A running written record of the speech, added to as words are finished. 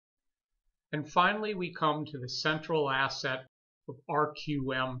And finally, we come to the central asset of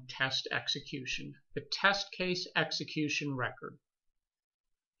RQM test execution, the test case execution record.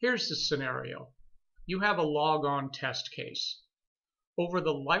 Here's the scenario. You have a logon test case. Over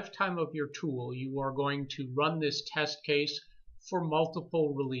the lifetime of your tool, you are going to run this test case for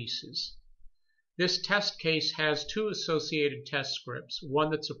multiple releases. This test case has two associated test scripts,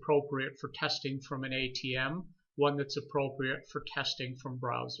 one that's appropriate for testing from an ATM, one that's appropriate for testing from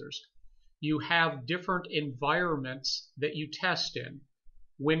browsers. You have different environments that you test in,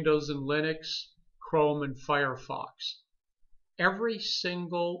 Windows and Linux, Chrome and Firefox. Every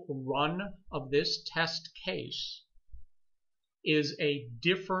single run of this test case is a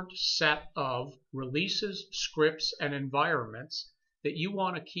different set of releases, scripts, and environments that you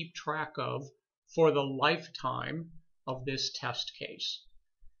want to keep track of for the lifetime of this test case.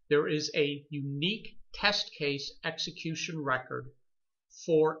 There is a unique test case execution record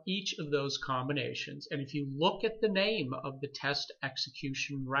for each of those combinations. And if you look at the name of the test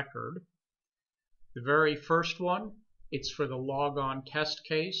execution record, the very first one, it's for the logon test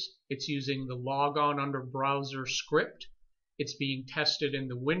case. It's using the logon under browser script. It's being tested in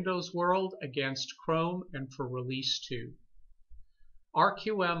the Windows world against Chrome and for release 2.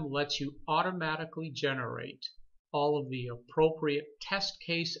 RQM lets you automatically generate all of the appropriate test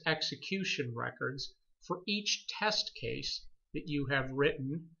case execution records for each test case that you have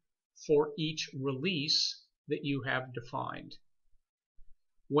written for each release that you have defined.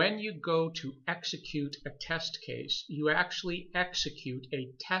 When you go to execute a test case, you actually execute a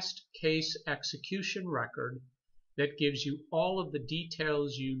test case execution record that gives you all of the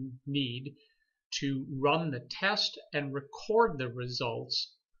details you need to run the test and record the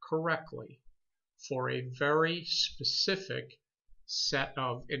results correctly for a very specific set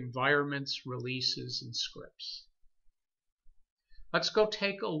of environments, releases, and scripts. Let's go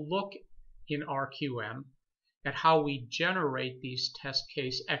take a look in RQM at how we generate these test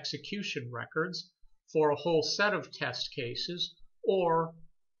case execution records for a whole set of test cases or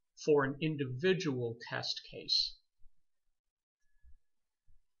for an individual test case.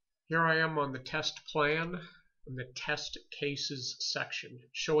 Here I am on the test plan in the test cases section,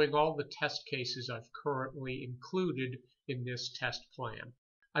 showing all the test cases I've currently included in this test plan.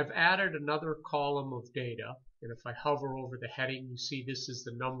 I've added another column of data, and if I hover over the heading, you see this is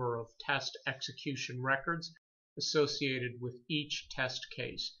the number of test execution records associated with each test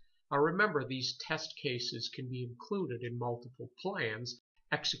case. Now remember, these test cases can be included in multiple plans.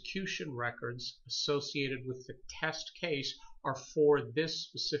 Execution records associated with the test case are for this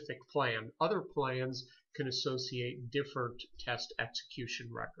specific plan. Other plans can associate different test execution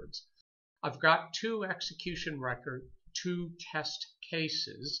records. I've got two test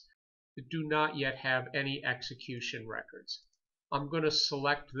cases that do not yet have any execution records. I'm going to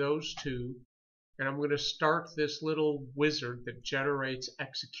select those two, and I'm going to start this little wizard that generates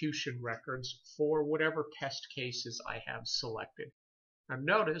execution records for whatever test cases I have selected. Now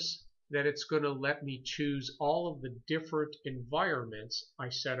notice that it's going to let me choose all of the different environments I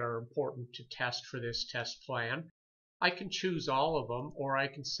said are important to test for this test plan. I can choose all of them, or I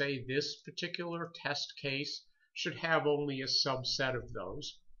can say this particular test case should have only a subset of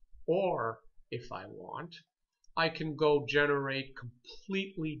those. Or, if I want, I can go generate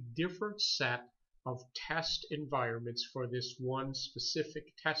completely different set of test environments for this one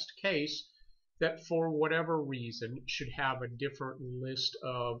specific test case that for whatever reason should have a different list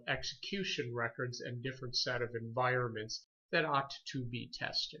of execution records and different set of environments that ought to be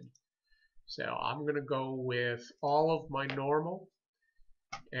tested. So I'm going to go with all of my normal,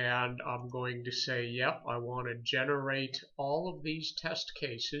 and I'm going to say, yep, I want to generate all of these test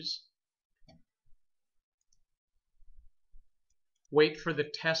cases. Wait for the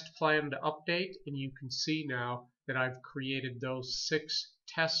test plan to update, and you can see now that I've created those 6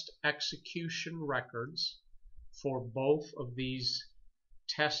 test execution records for both of these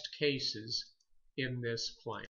test cases in this plan.